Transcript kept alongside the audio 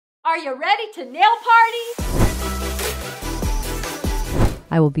Are you ready to nail party?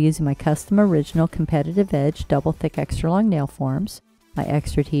 I will be using my custom original competitive edge double thick extra long nail forms, my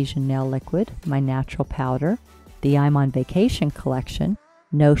extra adhesion nail liquid, my natural powder, the I'm on Vacation collection,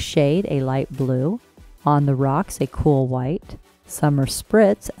 No Shade a light blue, On the Rocks a cool white, Summer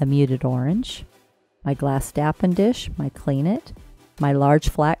Spritz a muted orange, my glass Stappen dish, my Clean It, my large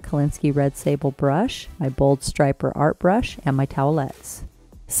flat Kolinsky red sable brush, my bold striper art brush, and my towelettes.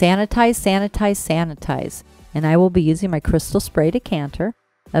 Sanitize, sanitize, sanitize. And I will be using my crystal spray decanter,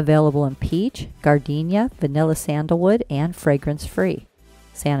 available in peach, gardenia, vanilla sandalwood, and fragrance free.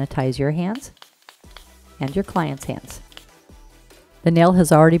 Sanitize your hands and your client's hands. The nail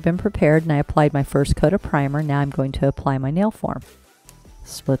has already been prepared and I applied my first coat of primer. Now I'm going to apply my nail form.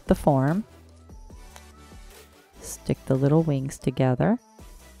 Split the form. Stick the little wings together.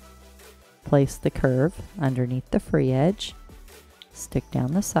 Place the curve underneath the free edge. Stick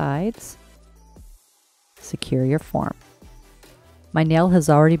down the sides. Secure your form. My nail has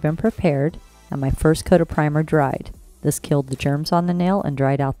already been prepared and my first coat of primer dried. This killed the germs on the nail and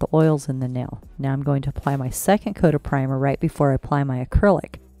dried out the oils in the nail. Now I'm going to apply my second coat of primer right before I apply my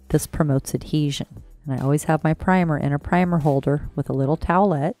acrylic. This promotes adhesion. And I always have my primer in a primer holder with a little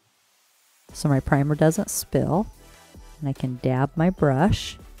towelette so my primer doesn't spill. And I can dab my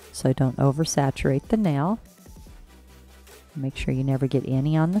brush so I don't oversaturate the nail. Make sure you never get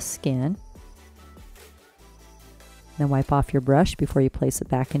any on the skin. Then wipe off your brush before you place it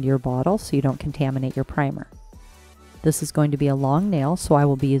back into your bottle so you don't contaminate your primer. This is going to be a long nail, so I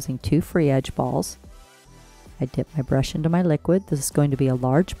will be using 2 free edge balls. I dip my brush into my liquid. This is going to be a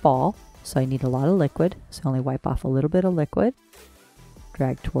large ball, so I need a lot of liquid, so I only wipe off a little bit of liquid.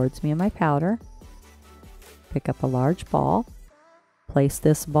 Drag towards me in my powder. Pick up a large ball. Place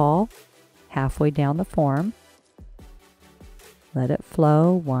this ball halfway down the form. Let it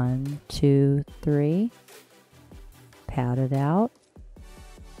flow. 1, 2, 3. Pat it out.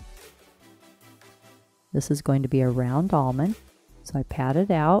 This is going to be a round almond, so I pat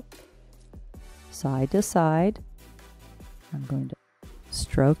it out side to side. I'm going to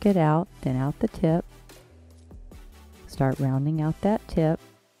stroke it out, then out the tip. Start rounding out that tip.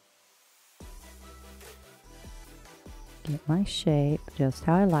 Get my shape just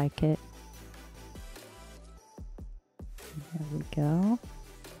how I like it. There we go.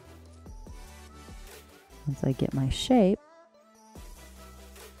 Once I get my shape,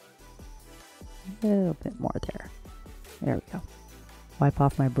 a little bit more there. There we go. Wipe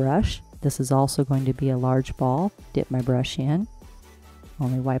off my brush. This is also going to be a large ball. Dip my brush in.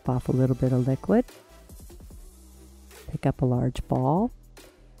 Only wipe off a little bit of liquid. Pick up a large ball.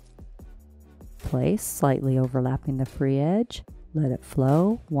 Place slightly overlapping the free edge. Let it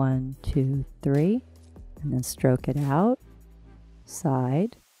flow. 1, 2, 3. And then stroke it out.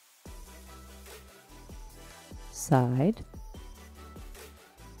 Side. Side.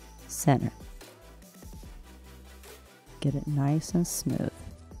 Center. Get it nice and smooth.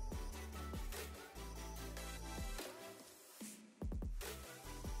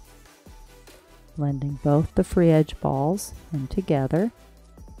 Blending both the free edge balls in together.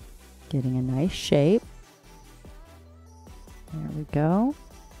 Getting a nice shape. There we go.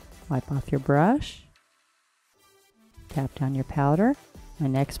 Wipe off your brush. Tap down your powder. My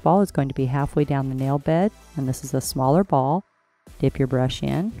next ball is going to be halfway down the nail bed, and this is a smaller ball. Dip your brush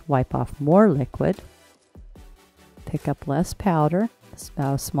in. Wipe off more liquid. Pick up less powder. It's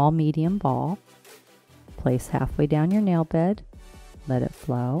about a small medium ball. Place halfway down your nail bed. Let it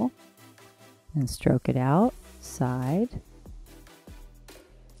flow. And stroke it out. Side.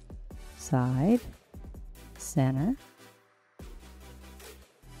 Side. Center.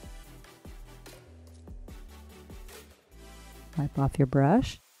 Wipe off your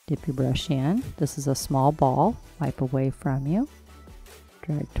brush. Dip your brush in. This is a small ball. Wipe away from you.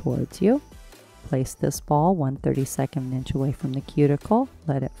 Drag towards you. Place this ball 1/32 inch away from the cuticle.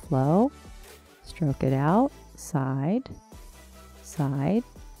 Let it flow. Stroke it out. Side. Side.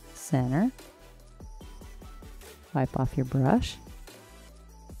 Center. Wipe off your brush.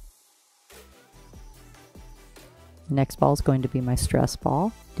 The next ball is going to be my stress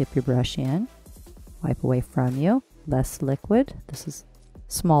ball. Dip your brush in. Wipe away from you. Less liquid. This is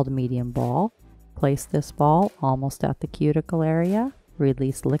small to medium ball. Place this ball almost at the cuticle area.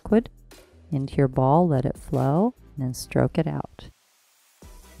 Release liquid into your ball. Let it flow. And then stroke it out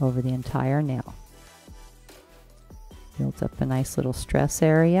over the entire nail. Builds up a nice little stress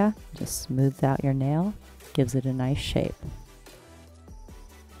area. Just smooths out your nail. Gives it a nice shape.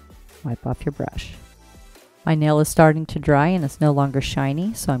 Wipe off your brush. My nail is starting to dry and it's no longer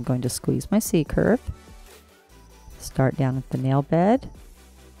shiny, so I'm going to squeeze my C-curve. Start down at the nail bed.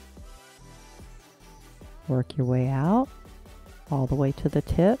 Work your way out all the way to the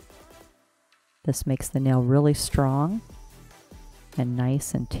tip. This makes the nail really strong and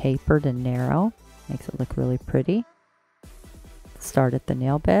nice and tapered and narrow. Makes it look really pretty. Start at the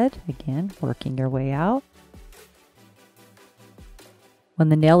nail bed, again, working your way out. When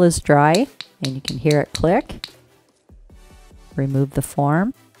the nail is dry and you can hear it click, remove the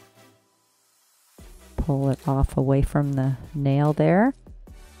form. Pull it off away from the nail there.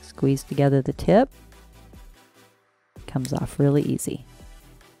 Squeeze together the tip. Comes off really easy.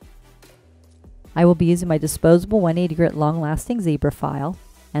 I will be using my disposable 180 grit long-lasting zebra file,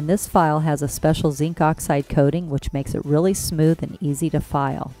 and this file has a special zinc oxide coating which makes it really smooth and easy to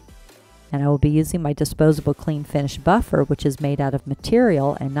file. And I will be using my disposable clean finish buffer, which is made out of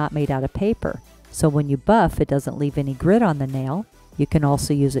material and not made out of paper. So when you buff, it doesn't leave any grit on the nail. You can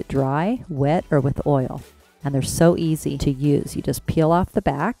also use it dry, wet, or with oil. And they're so easy to use. You just peel off the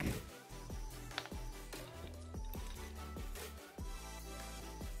back.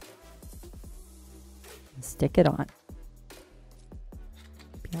 And stick it on.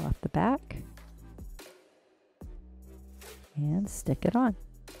 Peel off the back. And stick it on.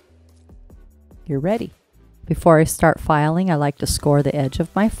 You're ready. Before I start filing, I like to score the edge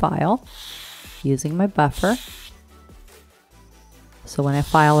of my file using my buffer. So when I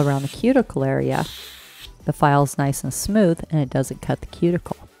file around the cuticle area, the file is nice and smooth and it doesn't cut the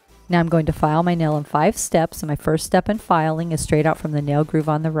cuticle. Now I'm going to file my nail in 5 steps, and my first step in filing is straight out from the nail groove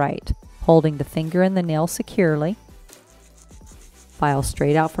on the right, holding the finger in the nail securely. File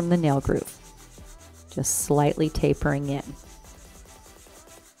straight out from the nail groove, just slightly tapering in.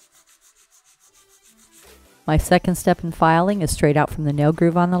 My second step in filing is straight out from the nail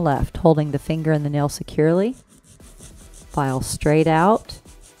groove on the left, holding the finger in the nail securely. File straight out.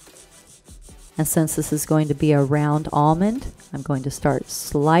 And since this is going to be a round almond, I'm going to start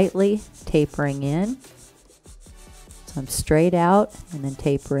slightly tapering in. So I'm straight out and then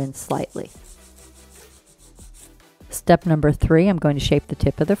taper in slightly. Step number 3, I'm going to shape the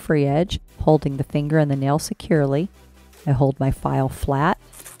tip of the free edge, holding the finger in the nail securely. I hold my file flat.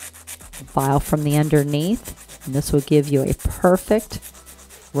 File from the underneath, and this will give you a perfect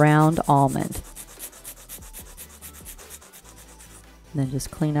round almond. And then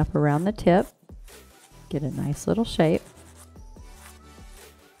just clean up around the tip, get a nice little shape.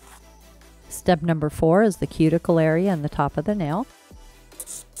 Step number 4 is the cuticle area and the top of the nail.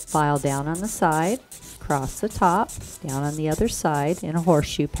 File down on the side, across the top, down on the other side in a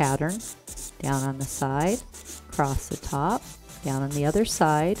horseshoe pattern, down on the side, across the top, down on the other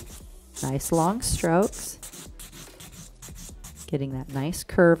side. Nice long strokes, getting that nice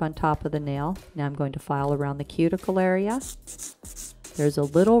curve on top of the nail. Now I'm going to file around the cuticle area. There's a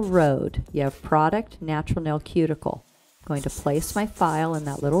little road. You have product, natural nail, cuticle. I'm going to place my file in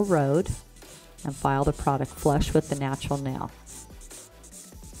that little road and file the product flush with the natural nail.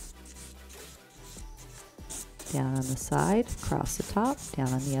 Down on the side, across the top,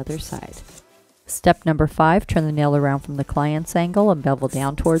 down on the other side. Step number 5, turn the nail around from the client's angle and bevel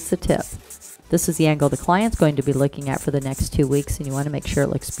down towards the tip. This is the angle the client's going to be looking at for the next 2 weeks, and you want to make sure it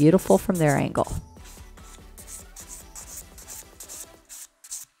looks beautiful from their angle.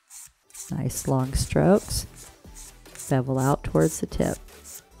 Nice long strokes. Bevel out towards the tip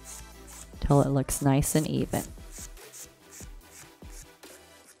till it looks nice and even.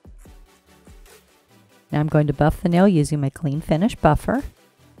 Now I'm going to buff the nail using my clean finish buffer.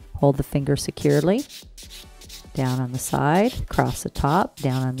 Hold the finger securely, down on the side, across the top,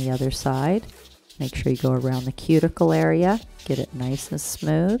 down on the other side. Make sure you go around the cuticle area, get it nice and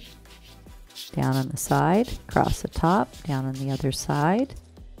smooth. Down on the side, across the top, down on the other side,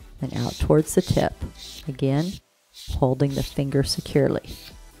 then out towards the tip. Again, holding the finger securely.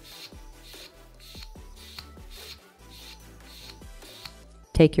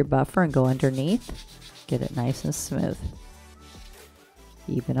 Take your buffer and go underneath, get it nice and smooth.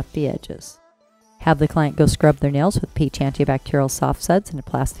 Even up the edges. Have the client go scrub their nails with peach antibacterial soft suds and a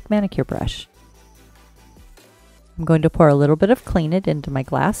plastic manicure brush. I'm going to pour a little bit of Clean It into my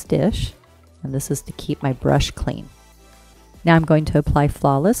glass dish, and this is to keep my brush clean. Now I'm going to apply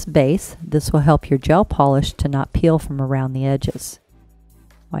Flawless Base. This will help your gel polish to not peel from around the edges.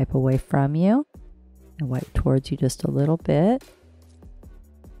 Wipe away from you and wipe towards you just a little bit.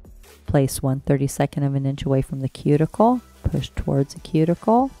 Place 1/32 of an inch away from the cuticle. Push towards the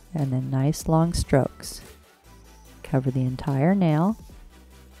cuticle, and then nice long strokes. Cover the entire nail.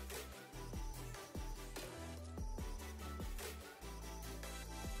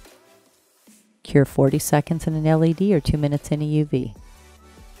 Cure 40 seconds in an LED or 2 minutes in a UV.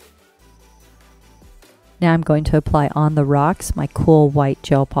 Now I'm going to apply on the rocks my cool white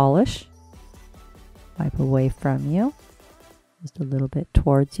gel polish. Wipe away from you, just a little bit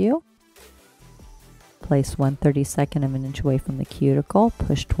towards you. Place 1/32 of an inch away from the cuticle,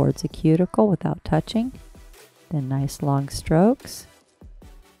 push towards the cuticle without touching. Then nice long strokes.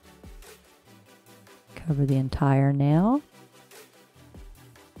 Cover the entire nail.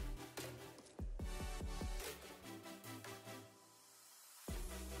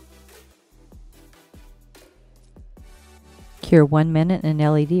 Cure 1 minute in an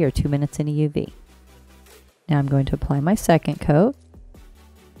LED or 2 minutes in a UV. Now I'm going to apply my second coat.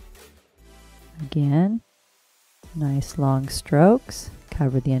 Again, nice long strokes.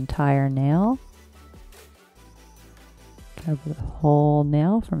 Cover the entire nail. Cover the whole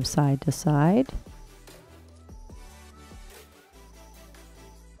nail from side to side.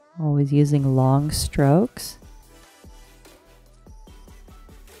 Always using long strokes.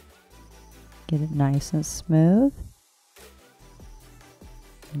 Get it nice and smooth.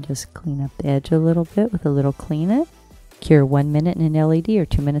 And just clean up the edge a little bit with a little Clean It. Cure 1 minute in an LED or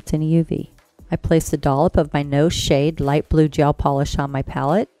 2 minutes in a UV. I placed a dollop of my No Shade light blue gel polish on my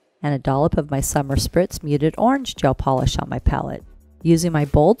palette and a dollop of my Summer Spritz muted orange gel polish on my palette. Using my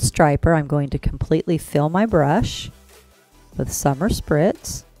bold striper, I'm going to completely fill my brush with Summer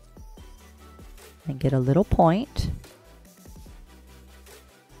Spritz and get a little point.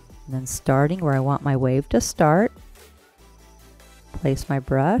 And then starting where I want my wave to start, place my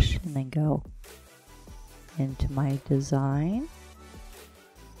brush and then go into my design.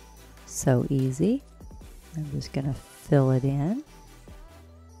 So easy. I'm just going to fill it in.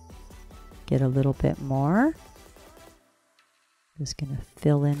 Get a little bit more. Just going to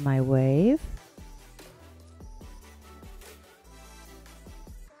fill in my wave.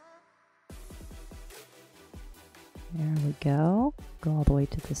 There we go. Go all the way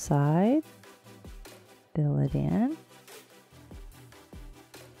to the side. Fill it in.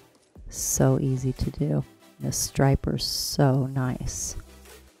 So easy to do. The striper's so nice.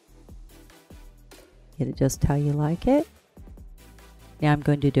 Get it just how you like it. Now I'm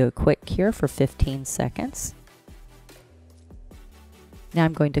going to do a quick cure for 15 seconds. Now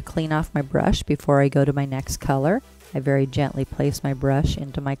I'm going to clean off my brush before I go to my next color. I very gently place my brush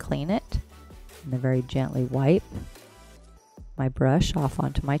into my Clean It and then very gently wipe my brush off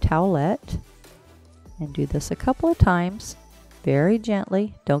onto my towelette and do this a couple of times very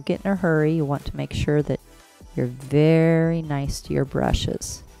gently. Don't get in a hurry. You want to make sure that you're very nice to your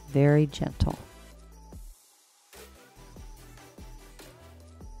brushes, very gentle.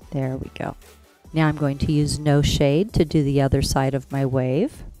 There we go. Now I'm going to use No Shade to do the other side of my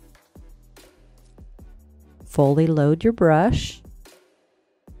wave. Fully load your brush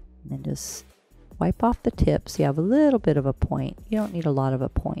and then just wipe off the tips. You have a little bit of a point. You don't need a lot of a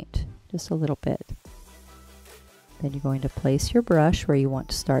point, just a little bit. Then you're going to place your brush where you want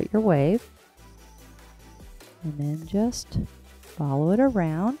to start your wave and then just follow it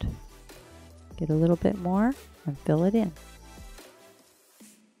around. Get a little bit more and fill it in.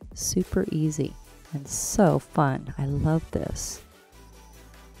 Super easy and so fun. I love this.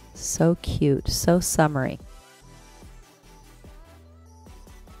 So cute, so summery.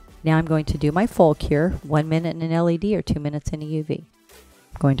 Now I'm going to do my full cure, 1 minute in an LED or 2 minutes in a UV.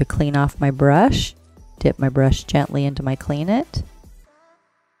 I'm going to clean off my brush, dip my brush gently into my Clean It.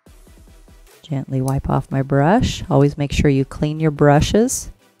 Gently wipe off my brush. Always make sure you clean your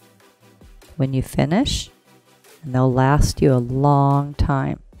brushes when you finish, and they'll last you a long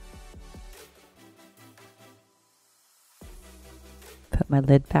time. Put my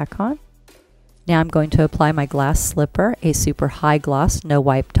lid back on. Now I'm going to apply my glass slipper, a super high gloss no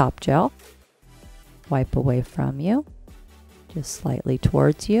wipe top gel. Wipe away from you, just slightly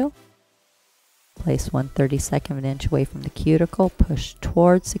towards you. Place 1/32 of an inch away from the cuticle, push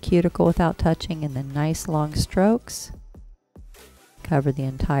towards the cuticle without touching, and then nice long strokes. Cover the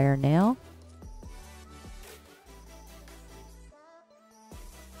entire nail.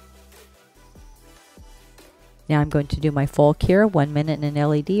 Now I'm going to do my full cure, 1 minute in an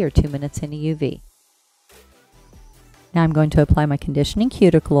LED or 2 minutes in a UV. Now I'm going to apply my conditioning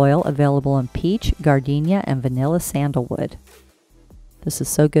cuticle oil, available in peach, gardenia, and vanilla sandalwood. This is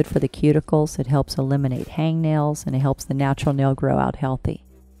so good for the cuticles. It helps eliminate hangnails and it helps the natural nail grow out healthy.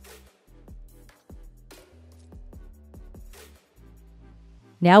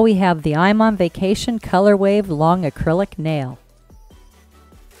 Now we have the I'm on Vacation Colorwave Long Acrylic Nail.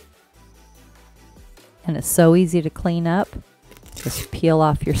 And it's so easy to clean up. Just peel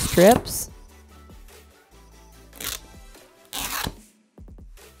off your strips.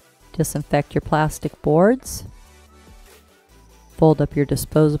 Disinfect your plastic boards. Fold up your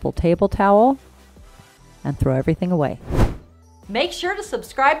disposable table towel and throw everything away. Make sure to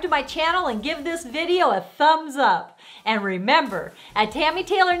subscribe to my channel and give this video a thumbs up. And remember, at Tammy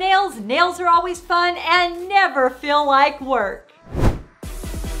Taylor Nails, nails are always fun and never feel like work.